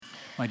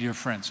my dear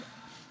friends.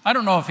 I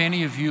don't know if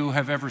any of you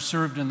have ever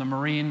served in the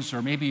Marines,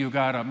 or maybe you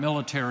got a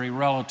military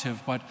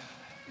relative, but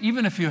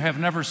even if you have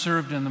never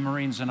served in the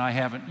Marines and I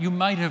haven't, you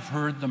might have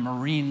heard the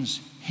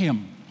Marines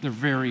hymn. They're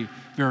very,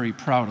 very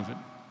proud of it.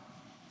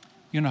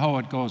 You know how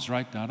it goes,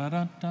 right? Da da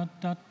da da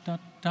da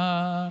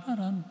da da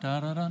da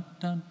da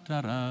da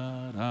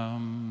da da.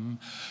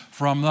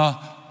 From the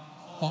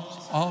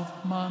halls of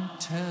Montezuma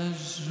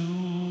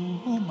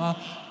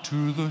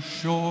to the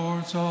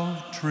shores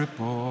of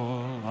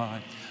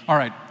Tripoli. All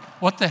right,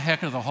 what the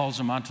heck are the halls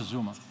of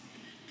Montezuma? Do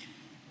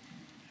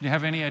you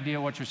have any idea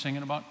what you're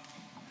singing about?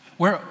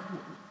 Where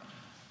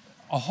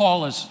a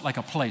hall is like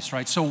a place,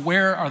 right? So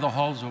where are the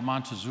halls of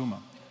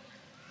Montezuma?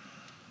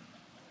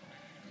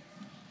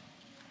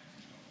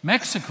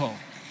 Mexico.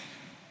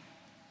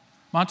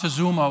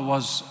 Montezuma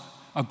was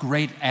a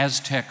great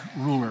Aztec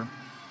ruler.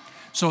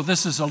 So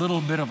this is a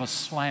little bit of a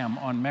slam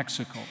on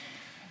Mexico.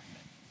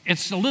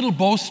 It's a little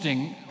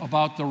boasting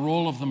about the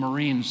role of the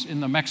Marines in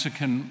the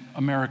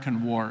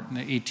Mexican-American War in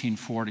the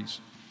 1840s.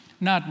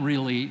 Not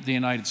really the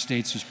United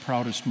States'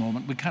 proudest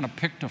moment. We kind of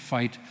picked a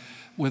fight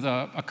with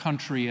a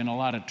country in a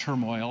lot of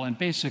turmoil and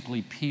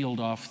basically peeled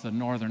off the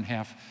northern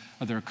half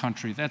of their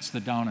country. That's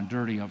the down and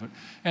dirty of it.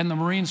 And the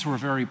Marines were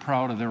very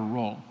proud of their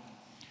role.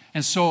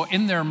 And so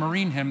in their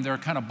Marine hymn, they're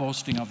kind of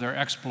boasting of their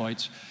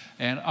exploits.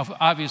 And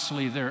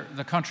obviously,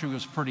 the country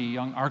was pretty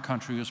young. Our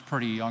country was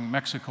pretty young.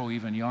 Mexico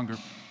even younger.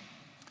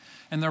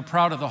 And they're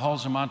proud of the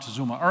halls of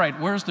Montezuma. All right,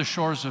 where's the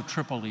shores of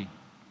Tripoli?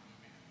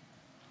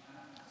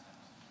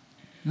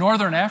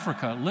 Northern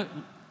Africa,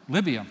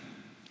 Libya.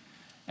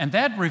 And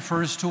that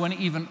refers to an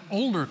even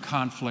older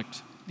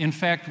conflict. In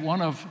fact,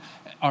 one of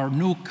our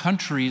new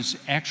country's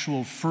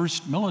actual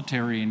first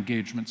military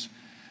engagements.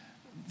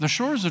 The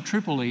shores of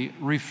Tripoli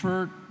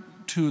refer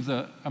to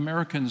the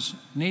Americans'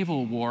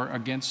 naval war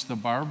against the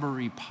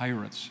Barbary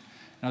pirates.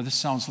 Now, this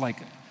sounds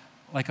like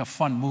a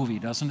fun movie,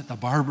 doesn't it? The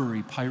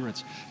Barbary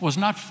pirates. It was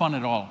not fun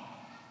at all.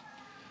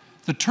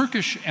 The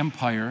Turkish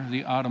Empire,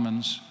 the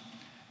Ottomans,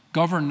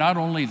 governed not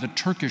only the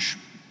Turkish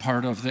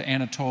part of the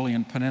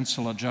Anatolian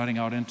Peninsula jutting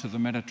out into the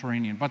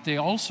Mediterranean, but they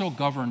also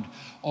governed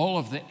all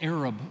of the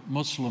Arab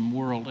Muslim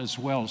world as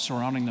well,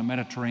 surrounding the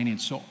Mediterranean.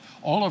 So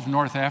all of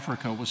North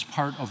Africa was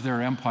part of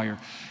their empire.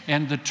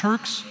 And the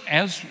Turks,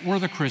 as were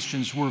the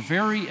Christians, were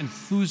very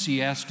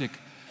enthusiastic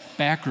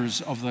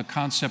backers of the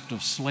concept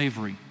of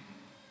slavery.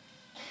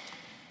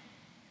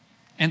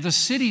 And the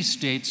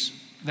city-states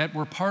that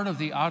were part of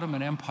the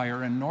Ottoman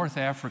Empire in North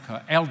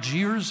Africa,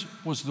 Algiers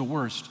was the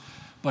worst,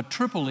 but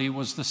Tripoli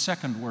was the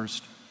second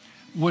worst,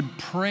 would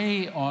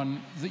prey on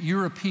the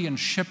European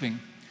shipping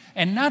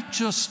and not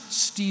just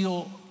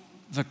steal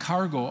the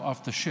cargo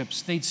off the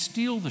ships. They'd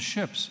steal the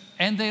ships,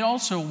 and they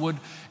also would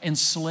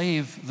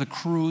enslave the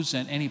crews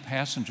and any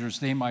passengers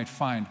they might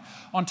find.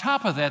 On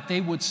top of that,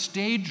 they would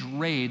stage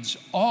raids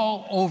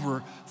all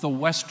over the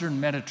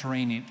Western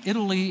Mediterranean.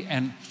 Italy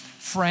and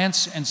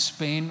France and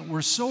Spain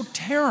were so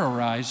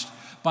terrorized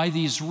by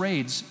these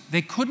raids,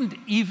 they couldn't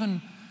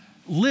even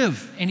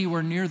live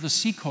anywhere near the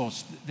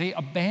seacoast. They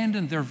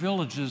abandoned their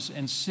villages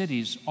and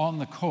cities on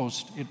the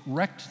coast. It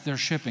wrecked their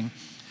shipping.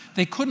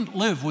 They couldn't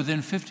live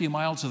within 50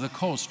 miles of the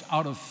coast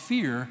out of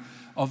fear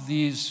of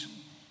these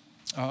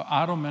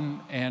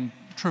Ottoman and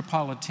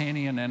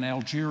Tripolitanian and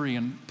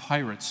Algerian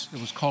pirates. It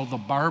was called the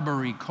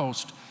Barbary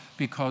Coast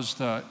because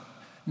the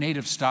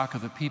native stock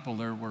of the people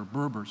there were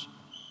Berbers.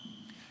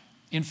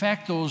 In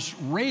fact, those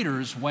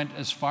raiders went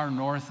as far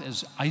north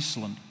as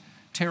Iceland,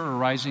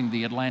 terrorizing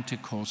the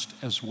Atlantic coast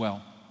as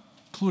well,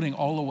 including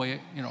all the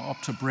way,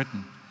 up to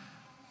Britain.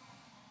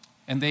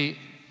 And they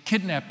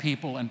kidnapped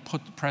people and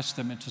pressed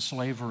them into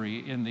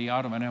slavery in the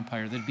Ottoman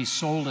Empire. They'd be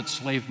sold at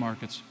slave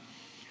markets.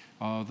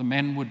 The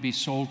men would be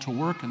sold to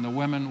work, and the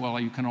women, well,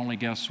 you can only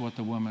guess what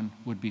the women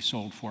would be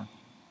sold for.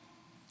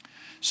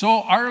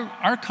 So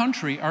our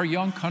country, our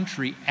young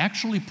country,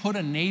 actually put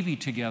a navy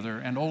together,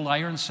 and Old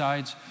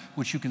Ironsides,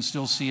 which you can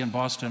still see in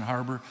Boston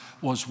Harbor,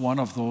 was one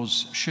of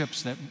those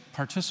ships that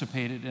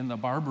participated in the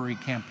Barbary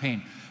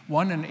campaign.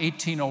 One in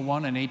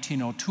 1801 and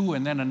 1802,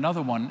 and then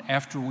another one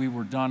after we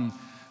were done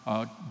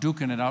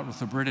duking it out with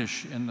the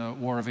British in the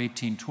War of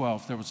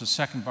 1812. There was a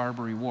second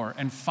Barbary War,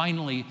 and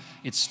finally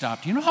it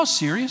stopped. You know how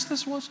serious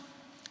this was?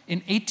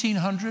 In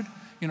 1800,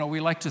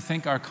 we like to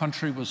think our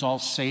country was all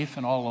safe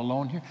and all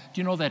alone here. Do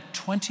you know that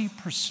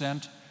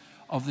 20%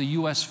 of the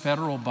U.S.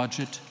 federal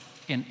budget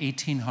in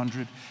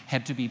 1800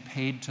 had to be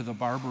paid to the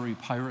Barbary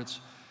pirates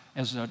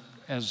as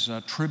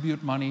a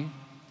tribute money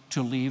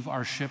to leave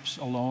our ships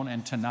alone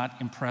and to not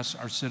impress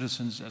our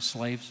citizens as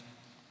slaves?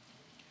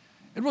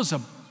 It was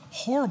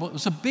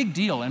a big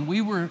deal, and we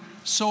were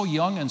so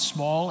young and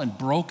small and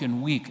broke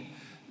and weak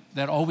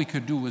that all we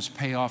could do was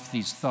pay off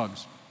these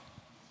thugs.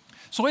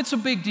 So it's a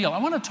big deal. I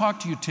want to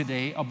talk to you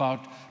today about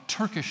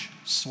Turkish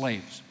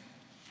slaves.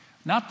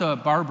 Not the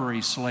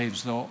Barbary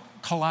slaves, though,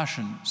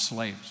 Colossian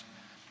slaves.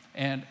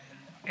 And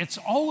it's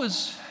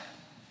always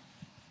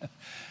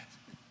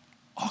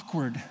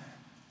awkward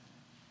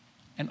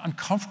and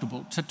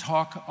uncomfortable to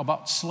talk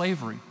about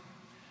slavery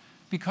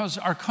because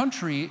our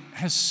country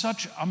has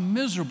such a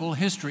miserable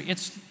history.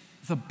 It's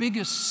the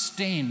biggest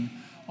stain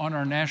on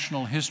our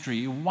national history.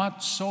 You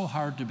want so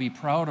hard to be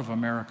proud of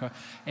America,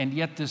 and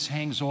yet this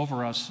hangs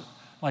over us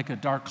like a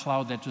dark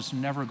cloud that just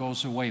never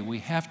goes away. We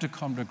have to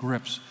come to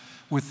grips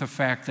with the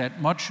fact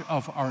that much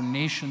of our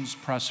nation's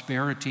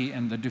prosperity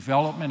and the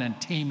development and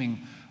taming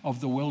of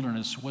the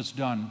wilderness was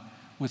done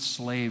with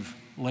slave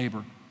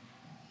labor.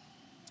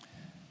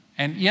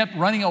 And yet,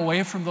 running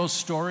away from those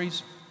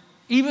stories,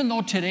 even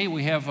though today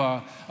we have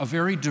a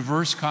very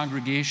diverse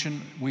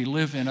congregation, we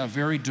live in a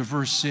very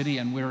diverse city,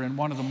 and we're in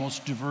one of the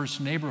most diverse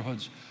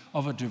neighborhoods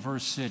of a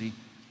diverse city,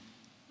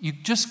 you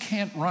just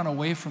can't run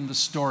away from the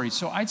story.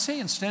 So I'd say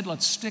instead,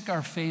 let's stick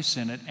our face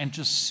in it and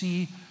just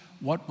see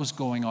what was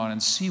going on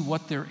and see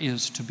what there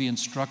is to be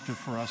instructive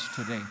for us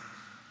today.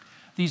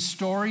 These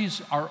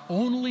stories are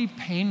only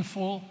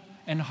painful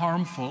and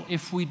harmful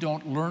if we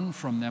don't learn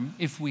from them,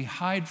 if we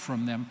hide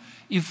from them,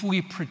 if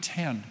we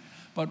pretend.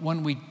 But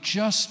when we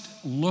just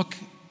look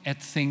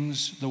at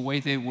things the way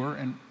they were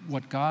and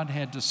what God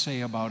had to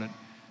say about it,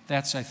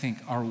 that's, I think,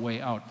 our way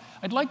out.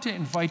 I'd like to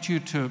invite you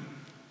to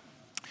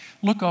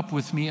look up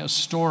with me a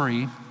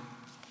story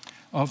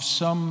of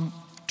some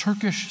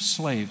Turkish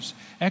slaves.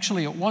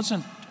 Actually, it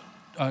wasn't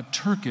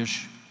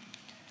Turkish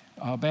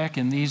back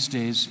in these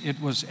days.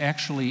 It was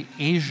actually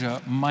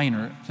Asia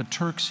Minor. The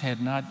Turks had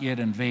not yet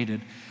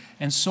invaded.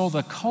 And so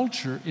the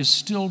culture is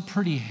still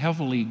pretty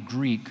heavily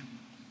Greek.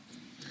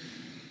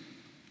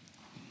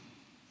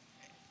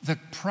 The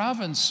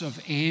province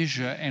of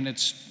Asia and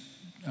its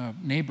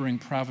neighboring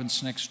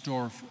province next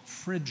door,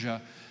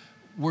 Phrygia,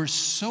 were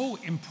so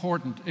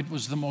important. It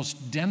was the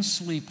most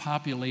densely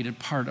populated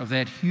part of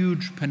that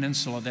huge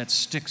peninsula that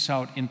sticks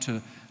out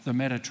into the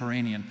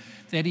Mediterranean,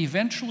 that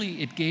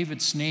eventually it gave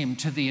its name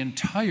to the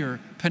entire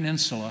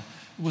peninsula.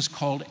 It was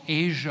called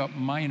Asia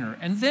Minor.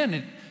 And then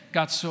it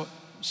got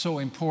so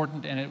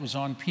important, and it was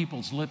on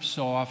people's lips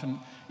so often,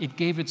 it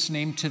gave its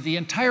name to the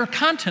entire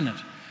continent.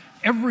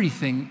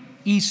 Everything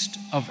east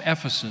of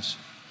Ephesus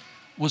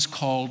was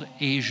called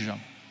Asia.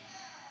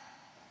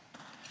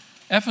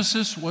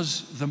 Ephesus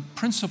was the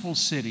principal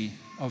city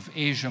of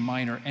Asia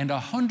Minor, and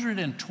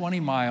 120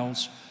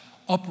 miles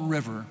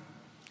upriver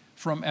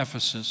from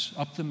Ephesus,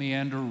 up the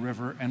Meander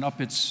River and up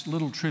its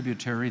little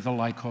tributary, the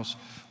Lycos,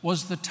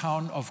 was the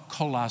town of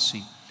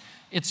Colossae.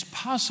 It's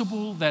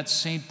possible that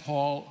St.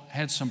 Paul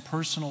had some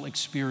personal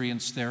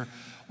experience there,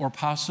 or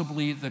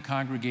possibly the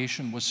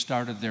congregation was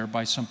started there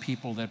by some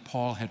people that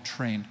Paul had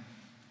trained.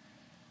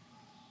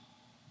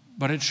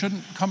 But it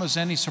shouldn't come as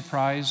any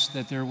surprise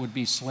that there would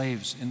be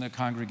slaves in the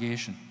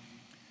congregation.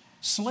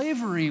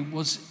 Slavery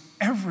was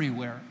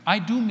everywhere. I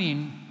do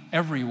mean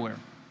everywhere.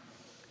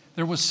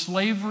 There was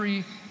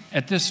slavery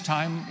at this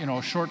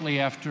time, shortly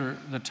after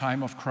the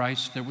time of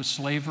Christ. There was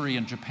slavery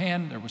in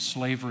Japan. There was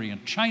slavery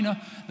in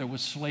China. There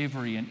was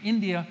slavery in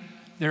India.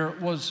 There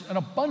was an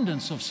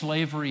abundance of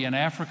slavery in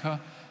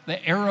Africa.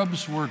 The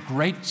Arabs were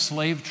great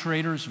slave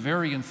traders,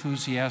 very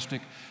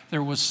enthusiastic.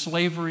 There was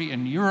slavery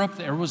in Europe.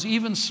 There was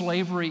even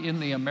slavery in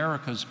the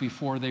Americas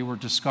before they were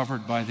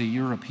discovered by the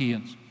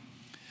Europeans.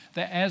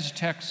 The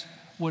Aztecs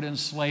would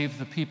enslave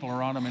the people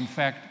around them. In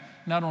fact,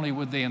 not only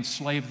would they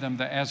enslave them,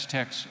 the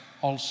Aztecs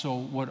also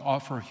would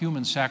offer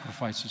human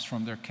sacrifices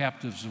from their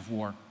captives of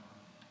war.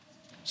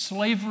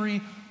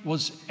 Slavery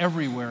was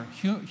everywhere,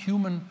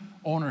 human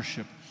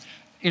ownership.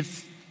 It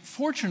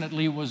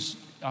fortunately was,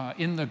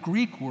 in the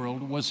Greek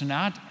world, was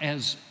not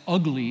as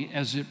ugly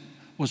as it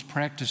was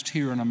practiced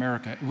here in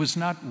America. It was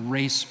not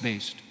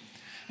race-based.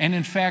 And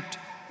in fact,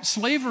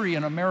 slavery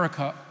in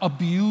America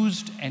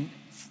abused and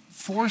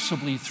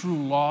forcibly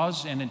through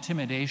laws and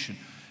intimidation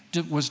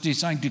was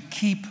designed to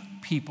keep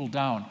people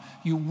down.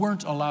 You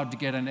weren't allowed to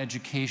get an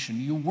education.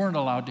 You weren't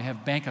allowed to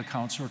have bank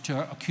accounts or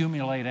to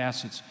accumulate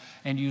assets.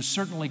 And you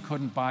certainly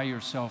couldn't buy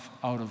yourself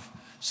out of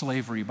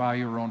slavery, buy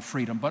your own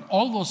freedom. But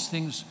all those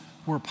things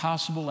were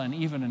possible and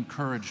even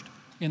encouraged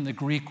in the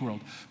Greek world.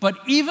 But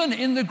even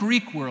in the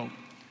Greek world,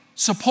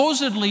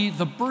 supposedly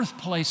the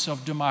birthplace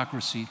of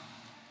democracy,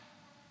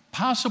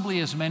 possibly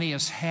as many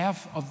as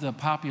half of the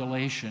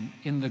population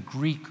in the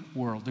Greek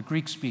world, the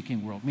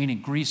Greek-speaking world,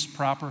 meaning Greece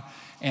proper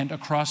and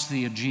across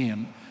the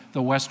Aegean,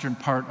 the western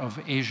part of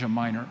Asia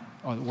Minor,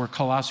 where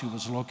Colossae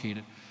was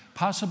located,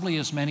 possibly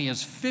as many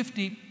as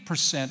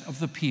 50% of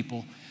the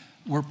people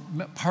were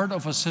part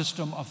of a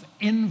system of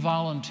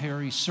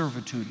involuntary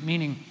servitude,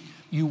 meaning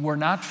you were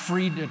not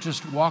free to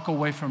just walk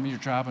away from your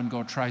job and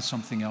go try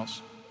something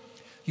else.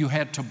 You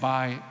had to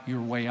buy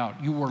your way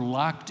out. You were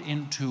locked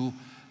into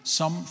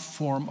some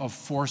form of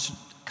forced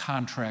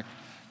contract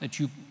that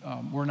you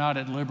were not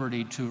at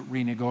liberty to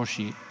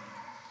renegotiate.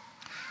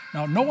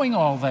 Now, knowing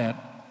all that,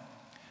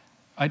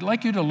 I'd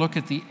like you to look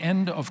at the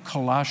end of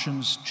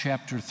Colossians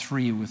chapter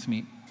 3 with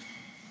me.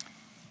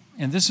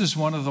 And this is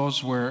one of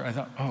those where I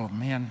thought, oh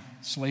man,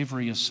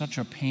 slavery is such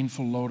a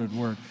painful, loaded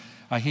word.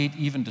 I hate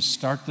even to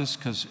start this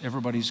because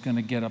everybody's going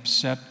to get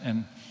upset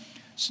and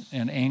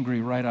angry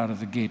right out of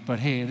the gate. But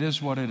hey, it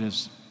is what it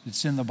is.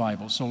 It's in the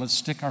Bible. So let's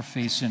stick our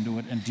face into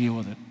it and deal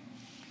with it.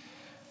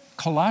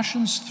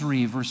 Colossians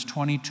 3, verse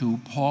 22,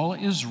 Paul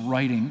is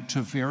writing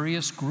to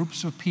various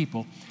groups of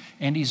people,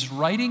 and he's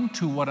writing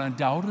to what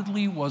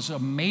undoubtedly was a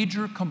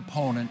major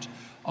component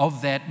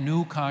of that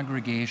new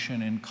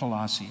congregation in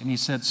Colossae. And he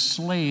said,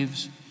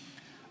 "Slaves,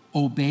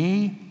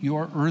 obey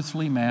your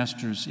earthly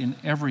masters in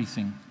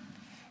everything,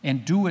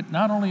 and do it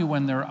not only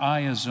when their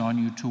eye is on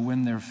you to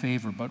win their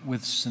favor, but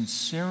with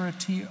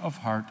sincerity of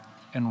heart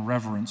and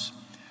reverence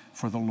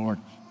for the Lord."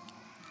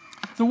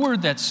 The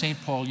word that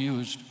St. Paul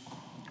used,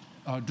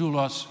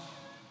 doulos,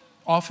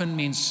 often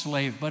means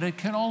slave, but it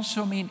can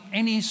also mean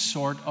any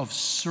sort of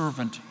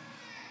servant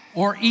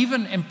or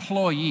even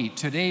employee.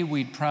 Today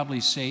we'd probably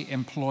say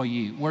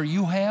employee, where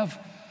you have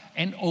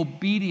an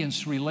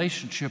obedience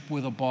relationship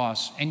with a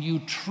boss and you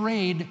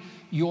trade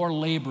your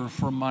labor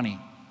for money.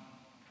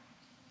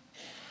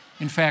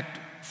 In fact,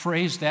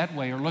 phrased that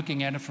way or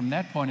looking at it from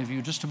that point of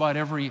view, just about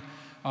every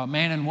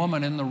man and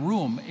woman in the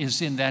room is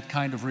in that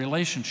kind of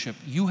relationship.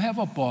 You have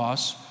a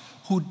boss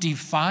who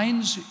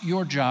defines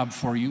your job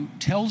for you,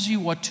 tells you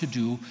what to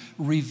do,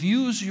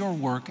 reviews your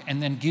work,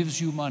 and then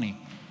gives you money.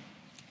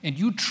 And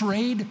you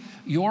trade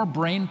your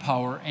brain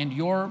power and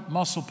your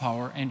muscle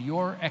power and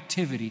your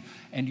activity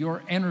and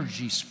your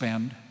energy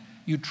spend,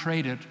 you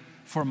trade it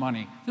for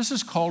money. This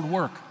is called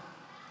work.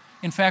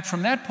 In fact,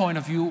 from that point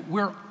of view,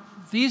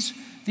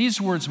 these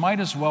words might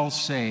as well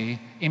say,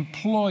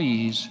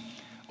 employees,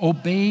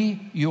 obey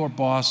your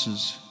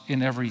bosses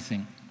in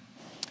everything.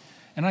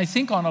 And I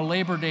think on a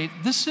Labor Day,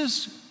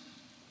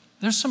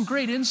 there's some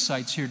great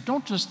insights here.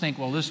 Don't just think,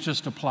 well, this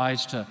just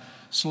applies to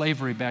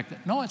slavery back then.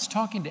 No, it's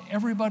talking to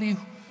everybody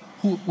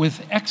who,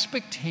 with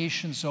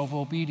expectations of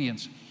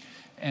obedience.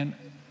 And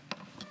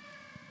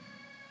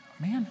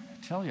man,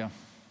 I tell you,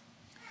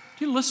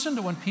 do you listen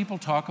to when people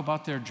talk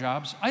about their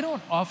jobs? I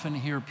don't often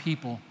hear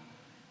people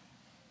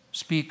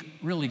speak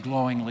really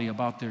glowingly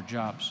about their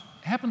jobs.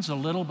 It happens a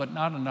little, but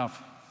not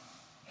enough.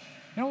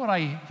 You know what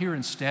I hear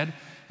instead?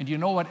 And do you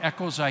know what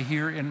echoes I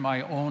hear in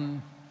my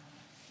own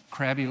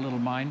crabby little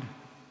mind?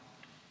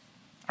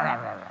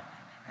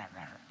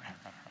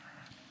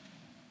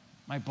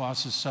 My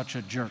boss is such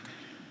a jerk.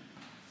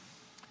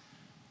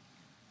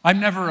 I'm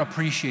never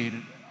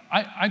appreciated.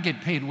 I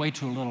get paid way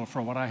too little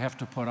for what I have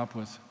to put up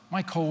with.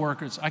 My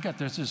coworkers,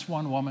 there's this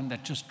one woman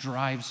that just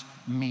drives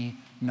me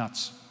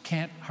nuts.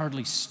 Can't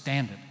hardly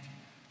stand it.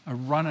 I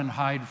run and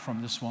hide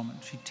from this woman.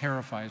 She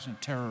terrifies and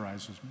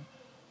terrorizes me.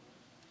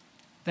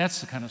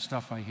 That's the kind of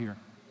stuff I hear.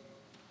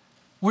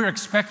 We're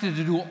expected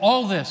to do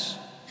all this,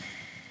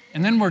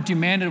 and then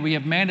we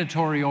have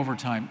mandatory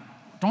overtime.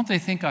 Don't they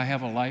think I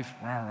have a life?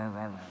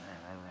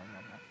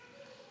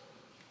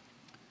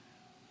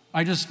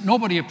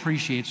 Nobody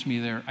appreciates me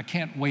there. I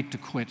can't wait to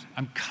quit.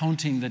 I'm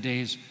counting the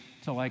days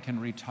till I can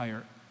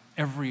retire.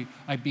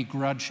 I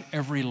begrudge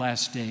every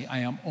last day. I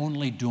am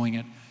only doing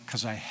it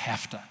because I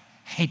have to.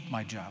 Hate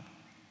my job.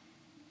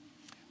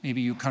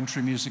 Maybe you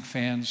country music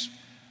fans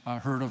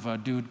heard of a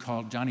dude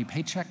called Johnny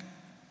Paycheck.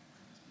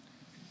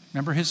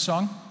 Remember his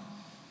song?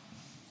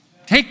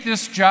 Take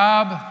this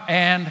job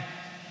and...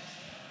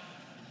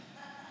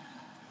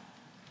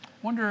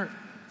 Wonder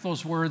if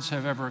those words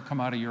have ever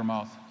come out of your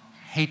mouth.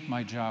 Hate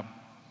my job.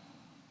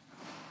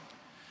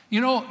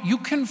 You know, you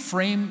can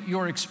frame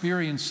your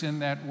experience in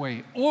that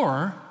way.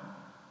 Or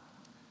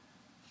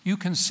you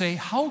can say,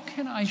 how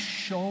can I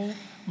show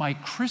my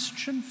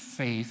Christian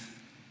faith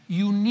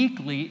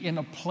uniquely in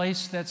a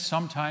place that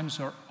sometimes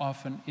or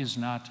often is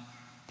not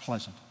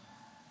pleasant?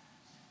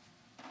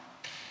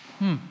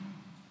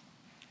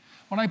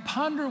 When I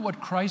ponder what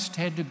Christ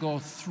had to go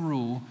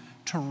through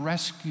to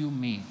rescue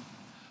me,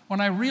 when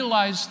I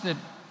realize that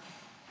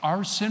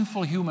our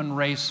sinful human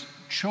race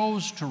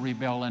chose to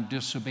rebel and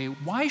disobey,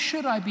 why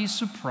should I be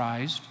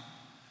surprised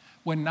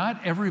when not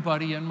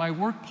everybody in my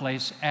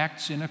workplace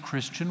acts in a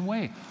Christian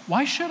way?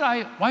 Why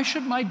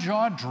should my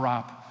jaw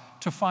drop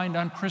to find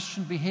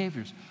unchristian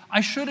behaviors?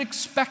 I should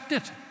expect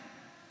it.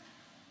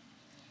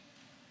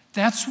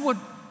 That's what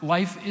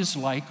life is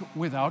like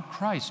without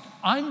Christ.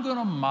 I'm going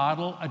to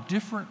model a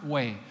different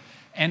way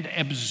and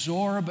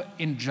absorb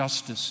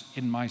injustice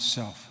in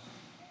myself.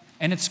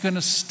 And it's going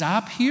to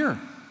stop here.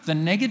 The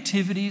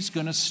negativity is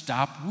going to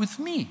stop with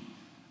me.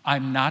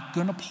 I'm not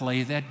going to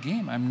play that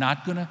game. I'm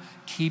not going to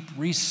keep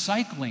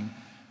recycling.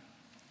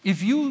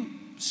 If you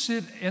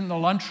sit in the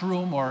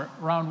lunchroom or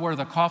around where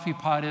the coffee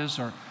pot is,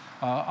 or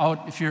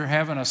out if you're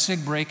having a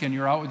cig break and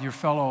you're out with your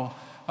fellow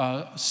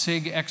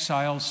cig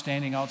exiles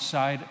standing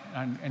outside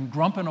and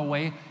grumping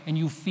away, and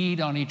you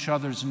feed on each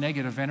other's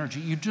negative energy,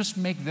 you just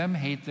make them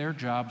hate their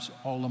jobs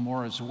all the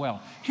more as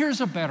well. Here's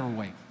a better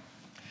way.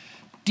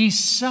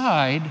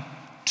 Decide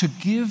to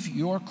give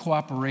your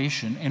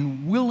cooperation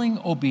and willing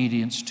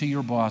obedience to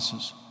your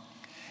bosses.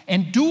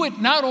 And do it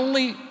not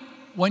only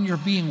when you're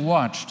being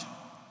watched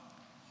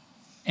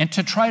and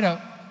to try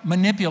to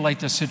manipulate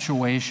the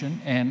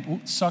situation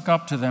and suck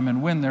up to them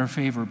and win their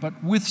favor,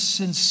 but with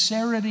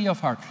sincerity of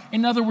heart.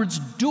 In other words,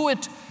 do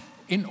it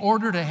in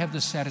order to have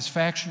the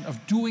satisfaction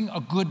of doing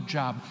a good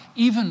job,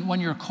 even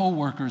when your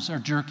coworkers are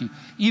jerky,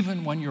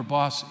 even when your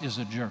boss is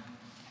a jerk.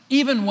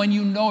 even when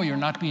you know you're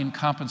not being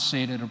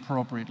compensated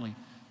appropriately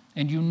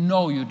and you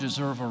know you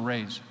deserve a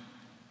raise.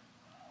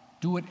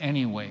 Do it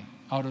anyway,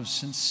 out of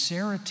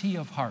sincerity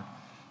of heart,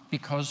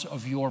 because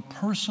of your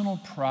personal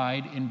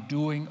pride in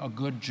doing a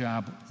good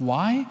job.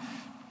 Why?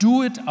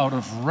 Do it out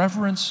of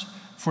reverence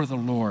for the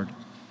Lord,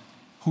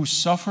 who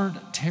suffered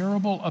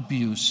terrible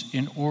abuse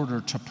in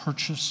order to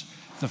purchase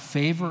the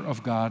favor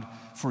of God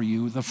for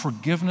you, the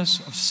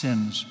forgiveness of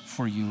sins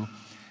for you,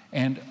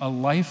 and a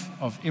life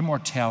of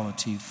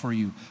immortality for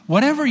you.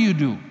 Whatever you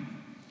do,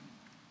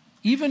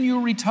 even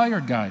you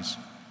retired guys,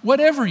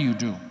 whatever you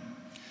do,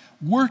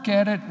 work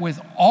at it with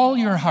all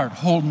your heart.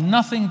 Hold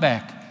nothing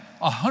back,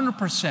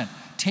 100%.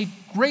 Take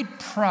great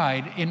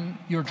pride in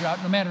your job,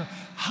 no matter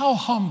how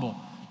humble.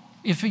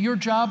 If your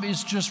job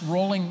is just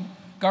rolling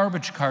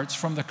garbage carts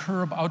from the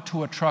curb out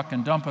to a truck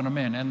and dumping them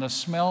in, and the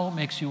smell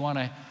makes you want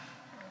to,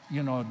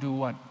 do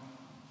what?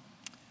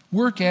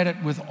 Work at it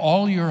with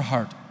all your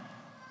heart.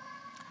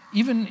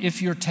 Even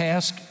if your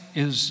task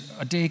is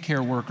a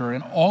daycare worker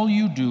and all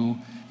you do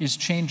is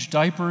change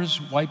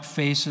diapers, wipe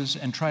faces,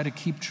 and try to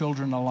keep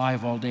children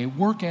alive all day,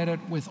 work at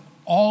it with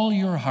all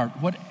your heart.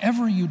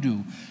 Whatever you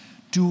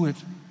do it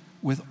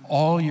with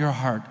all your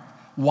heart.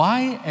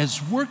 Why?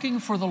 As working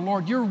for the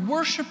Lord, you're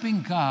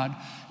worshiping God,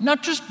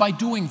 not just by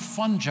doing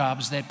fun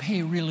jobs that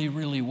pay really,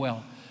 really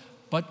well,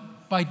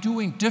 but by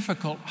doing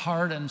difficult,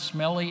 hard, and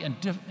smelly,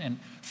 and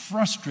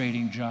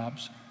frustrating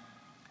jobs.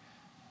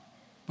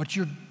 But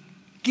you're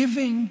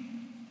giving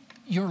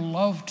your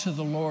love to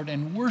the Lord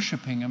and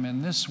worshiping Him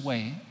in this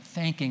way,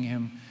 thanking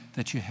Him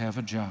that you have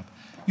a job.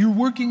 You're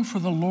working for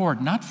the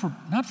Lord, not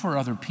for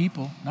other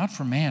people, not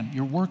for man.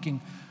 You're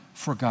working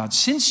for God,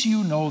 since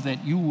you know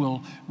that you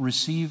will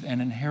receive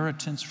an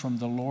inheritance from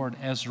the Lord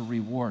as a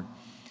reward.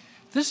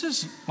 This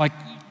is like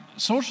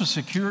Social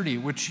Security,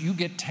 which you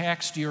get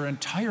taxed your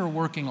entire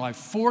working life,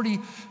 40,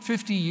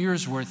 50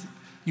 years worth,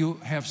 you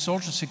have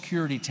Social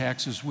Security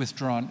taxes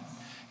withdrawn.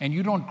 And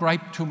you don't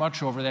gripe too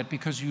much over that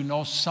because you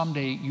know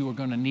someday you are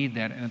going to need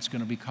that and it's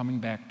going to be coming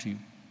back to you.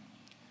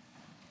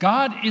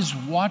 God is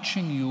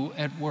watching you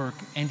at work,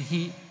 and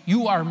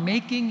you are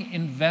making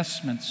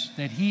investments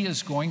that He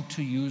is going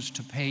to use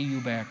to pay you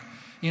back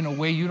in a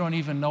way you don't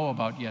even know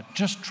about yet.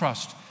 Just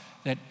trust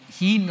that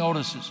He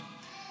notices.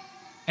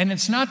 And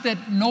it's not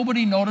that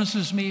nobody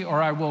notices me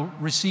or I will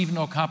receive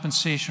no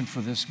compensation for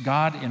this.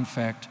 God, in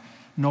fact,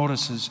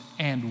 notices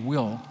and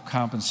will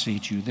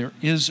compensate you. There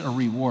is a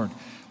reward.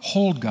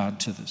 Hold God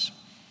to this.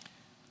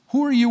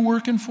 Who are you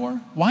working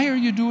for? Why are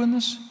you doing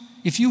this?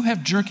 If you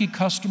have jerky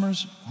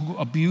customers who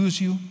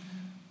abuse you,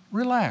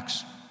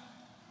 relax.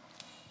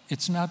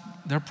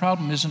 Their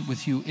problem isn't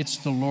with you, it's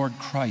the Lord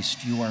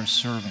Christ you are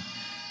serving.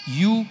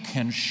 You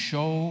can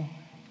show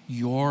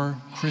your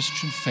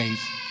Christian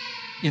faith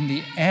in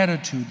the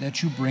attitude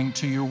that you bring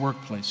to your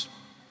workplace.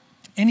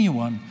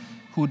 Anyone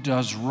who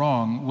does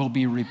wrong will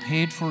be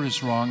repaid for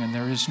his wrong, and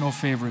there is no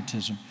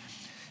favoritism.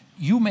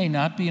 You may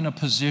not be in a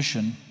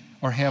position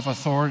or have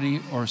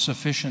authority or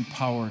sufficient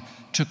power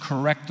to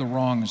correct the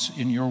wrongs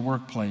in your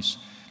workplace,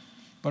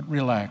 but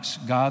relax.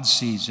 God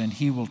sees, and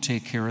He will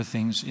take care of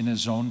things in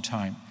His own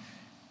time.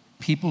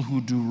 People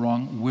who do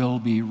wrong will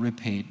be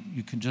repaid.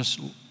 You can just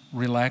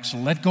relax,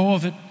 let go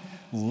of it,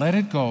 let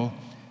it go,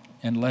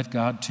 and let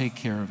God take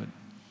care of it.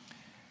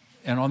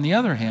 And on the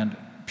other hand,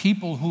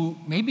 people who,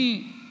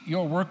 maybe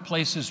your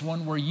workplace is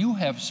one where you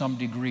have some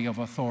degree of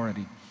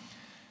authority.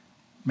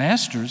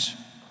 Masters,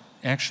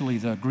 actually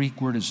the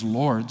Greek word is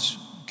lords,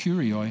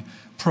 kurioi,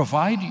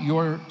 provide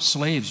your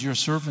slaves, your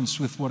servants,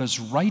 with what is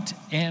right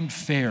and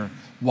fair.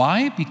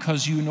 Why?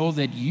 Because you know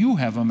that you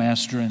have a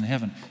master in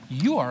heaven.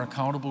 You are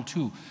accountable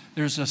too.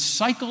 There's a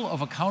cycle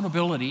of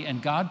accountability,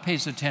 and God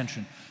pays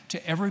attention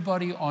to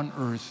everybody on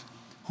earth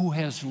who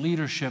has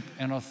leadership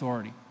and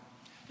authority.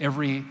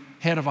 Every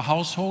head of a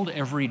household,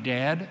 every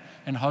dad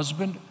and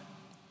husband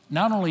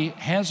not only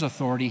has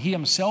authority, he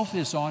himself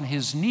is on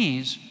his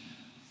knees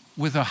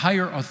with a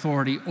higher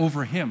authority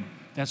over him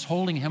that's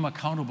holding him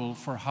accountable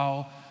for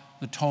how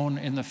the tone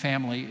in the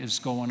family is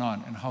going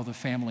on and how the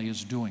family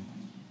is doing.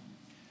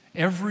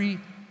 Every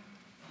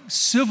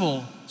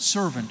civil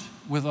servant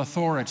with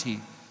authority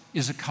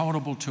is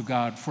accountable to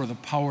God for the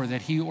power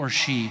that he or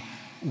she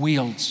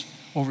wields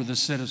over the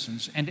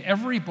citizens. And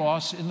every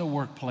boss in the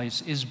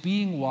workplace is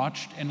being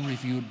watched and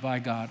reviewed by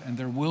God, and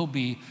there will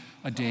be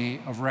a day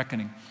of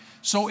reckoning.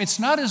 So it's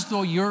not as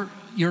though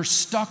you're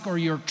stuck or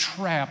you're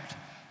trapped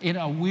in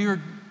a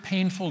weird,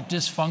 painful,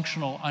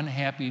 dysfunctional,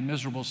 unhappy,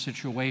 miserable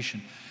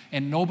situation,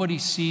 and nobody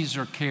sees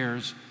or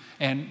cares,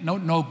 and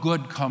no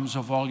good comes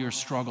of all your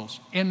struggles.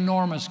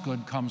 Enormous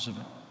good comes of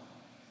it.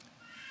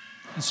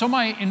 And so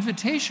my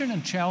invitation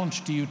and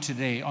challenge to you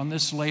today on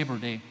this Labor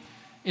Day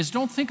is,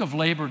 don't think of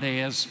Labor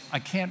Day as, I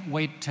can't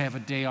wait to have a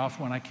day off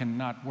when I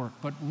cannot work,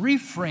 but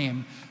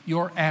reframe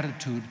your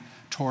attitude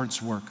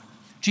towards work.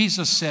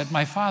 Jesus said,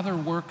 my Father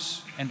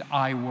works and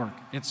I work.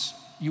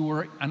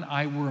 You and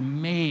I were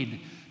made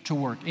to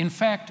work. In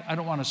fact, I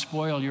don't want to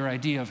spoil your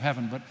idea of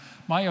heaven, but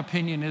my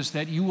opinion is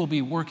that you will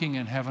be working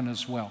in heaven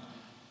as well.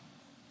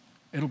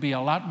 It'll be a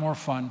lot more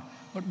fun.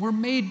 But we're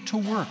made to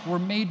work. We're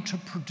made to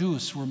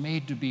produce. We're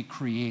made to be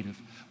creative.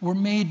 We're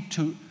made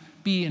to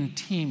be in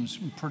teams,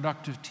 in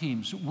productive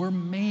teams. We're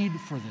made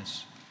for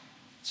this.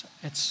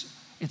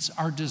 It's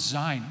our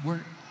design.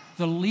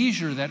 The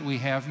leisure that we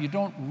have, you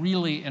don't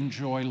really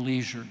enjoy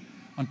leisure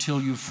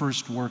until you've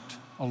first worked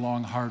a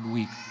long, hard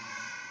week.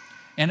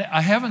 And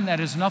a heaven that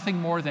is nothing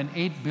more than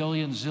 8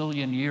 billion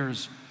zillion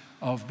years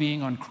of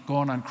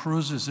going on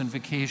cruises and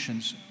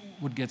vacations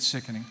would get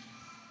sickening.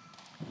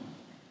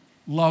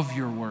 Love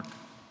your work.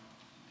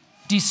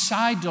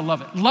 Decide to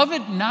love it. Love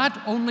it not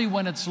only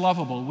when it's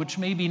lovable, which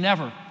may be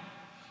never.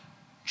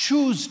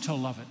 Choose to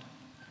love it.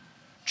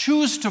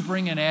 Choose to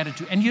bring an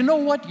attitude. And you know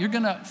what? You're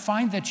going to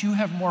find that you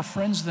have more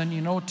friends than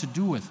you know what to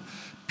do with.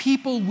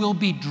 People will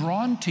be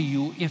drawn to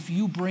you if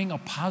you bring a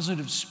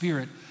positive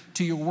spirit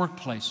to your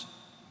workplace.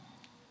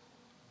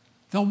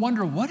 They'll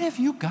wonder, what have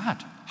you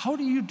got? How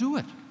do you do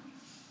it?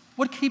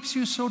 What keeps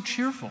you so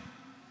cheerful?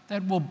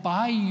 That will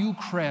buy you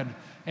cred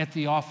at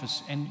the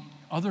office, and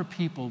other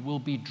people will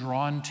be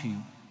drawn to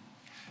you.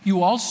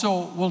 You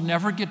also will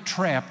never get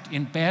trapped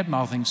in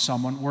bad-mouthing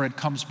someone where it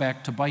comes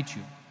back to bite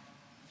you.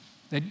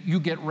 That you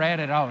get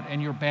ratted out,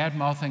 and your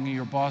bad-mouthing of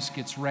your boss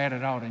gets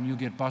ratted out, and you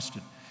get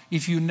busted.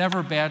 If you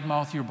never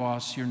bad-mouth your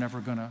boss, you're never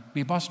going to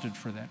be busted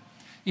for that.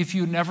 If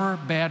you never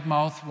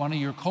bad-mouth one of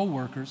your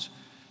coworkers,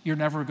 you're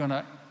never going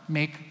to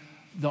make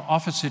the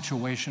office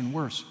situation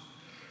worse.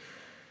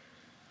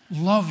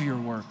 Love your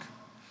work.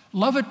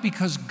 Love it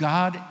because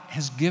God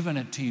has given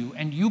it to you,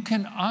 and you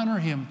can honor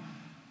Him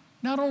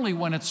not only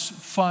when it's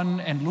fun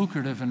and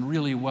lucrative and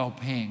really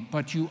well-paying,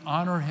 but you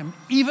honor Him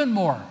even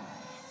more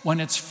when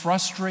it's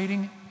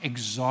frustrating,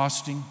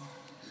 exhausting,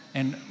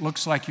 and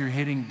looks like you're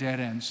hitting dead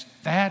ends.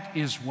 That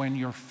is when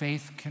your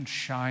faith can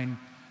shine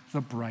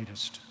the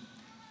brightest.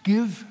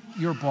 Give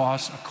your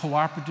boss a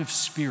cooperative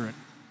spirit.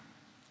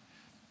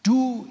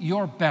 Do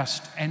your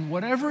best, and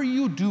whatever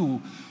you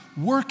do,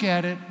 work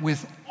at it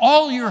with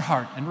all your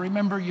heart. And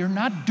remember, you're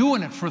not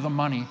doing it for the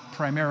money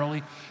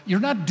primarily. You're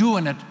not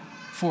doing it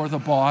for the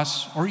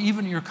boss or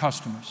even your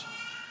customers.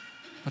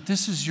 But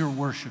this is your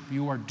worship.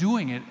 You are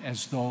doing it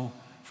as though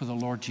for the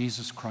Lord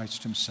Jesus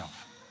Christ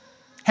Himself.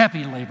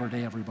 Happy Labor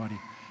Day, everybody.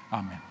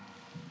 Amen.